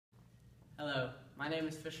Hello, my name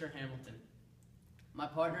is Fisher Hamilton. My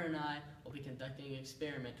partner and I will be conducting an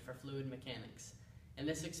experiment for fluid mechanics. In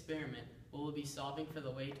this experiment, we will be solving for the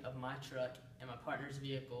weight of my truck and my partner's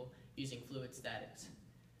vehicle using fluid statics.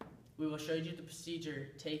 We will show you the procedure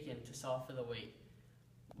taken to solve for the weight.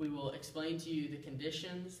 We will explain to you the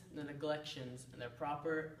conditions, the neglections, and their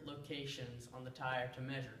proper locations on the tire to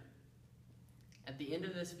measure. At the end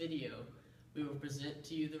of this video, we will present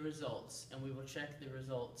to you the results, and we will check the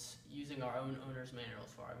results using our own owner's manuals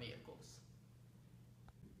for our vehicles.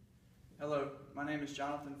 Hello, my name is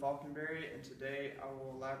Jonathon Falconberry, and today I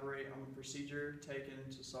will elaborate on the procedure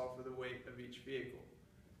taken to solve for the weight of each vehicle.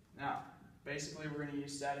 Now, basically we're going to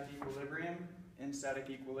use static equilibrium. In static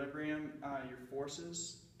equilibrium, your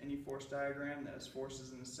forces, any force diagram that has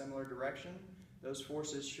forces in a similar direction, those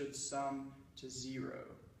forces should sum to zero.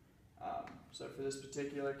 So for this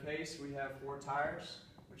particular case, we have 4 tires,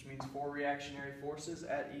 which means 4 reactionary forces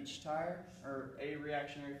at each tire, or a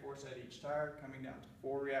reactionary force at each tire, coming down to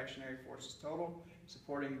 4 reactionary forces total,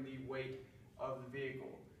 supporting the weight of the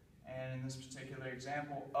vehicle. And in this particular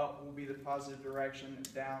example, up will be the positive direction,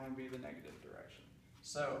 down will be the negative direction.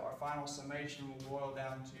 So our final summation will boil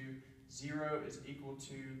down to 0 is equal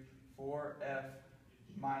to 4F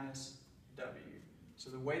minus W. So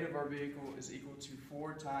the weight of our vehicle is equal to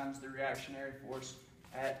 4 times the reactionary force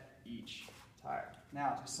at each tire.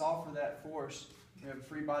 Now, to solve for that force, we have a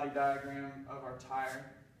free body diagram of our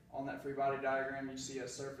tire. On that free body diagram, you see a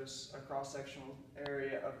cross-sectional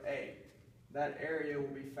area of A. That area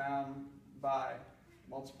will be found by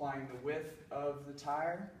multiplying the width of the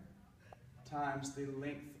tire times the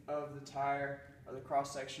length of the tire, or the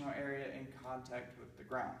cross-sectional area in contact with the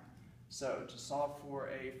ground. So to solve for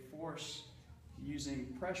a force using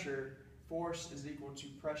pressure, force is equal to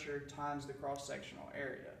pressure times the cross-sectional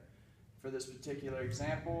area. For this particular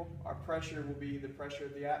example, our pressure will be the pressure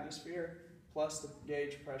of the atmosphere plus the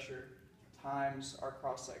gauge pressure times our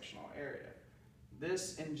cross-sectional area.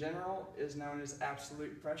 This, in general, is known as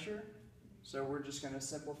absolute pressure. So we're just going to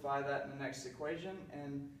simplify that in the next equation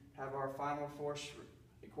and have our final force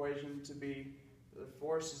equation to be the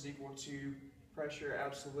force is equal to pressure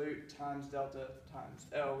absolute times delta times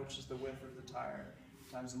L, which is the width of the tire,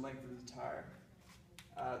 times the length of the tire,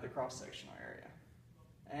 the cross-sectional area.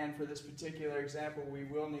 And for this particular example, we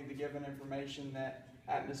will need the given information that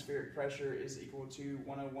atmospheric pressure is equal to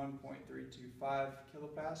 101.325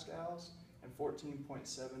 kilopascals and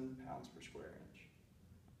 14.7 pounds per square inch.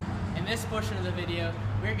 In this portion of the video,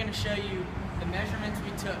 we're going to show you the measurements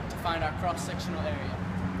we took to find our cross-sectional area.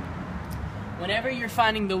 Whenever you're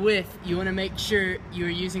finding the width, you want to make sure you are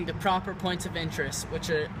using the proper points of interest,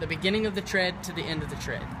 which are the beginning of the tread to the end of the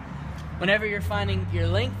tread. Whenever you're finding your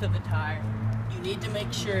length of the tire, you need to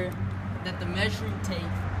make sure that the measuring tape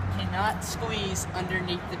cannot squeeze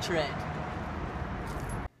underneath the tread.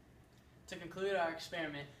 To conclude our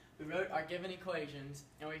experiment, we wrote our given equations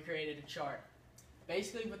and we created a chart.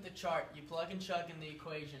 Basically with the chart, you plug and chug in the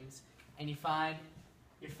equations and you find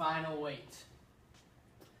your final weight.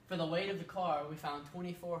 For the weight of the car, we found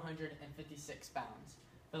 2,456 pounds.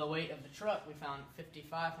 For the weight of the truck, we found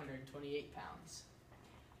 5,528 pounds.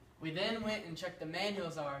 We then went and checked the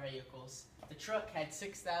manuals of our vehicles. The truck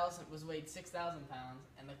was weighed 6,000 pounds,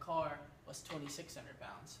 and the car was 2,600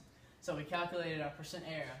 pounds. So we calculated our percent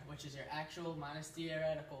error, which is your actual minus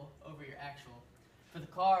theoretical over your actual. For the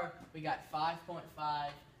car, we got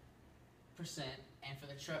 5.5%, and for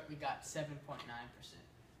the truck, we got 7.9%.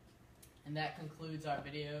 And that concludes our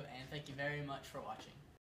video, and thank you very much for watching.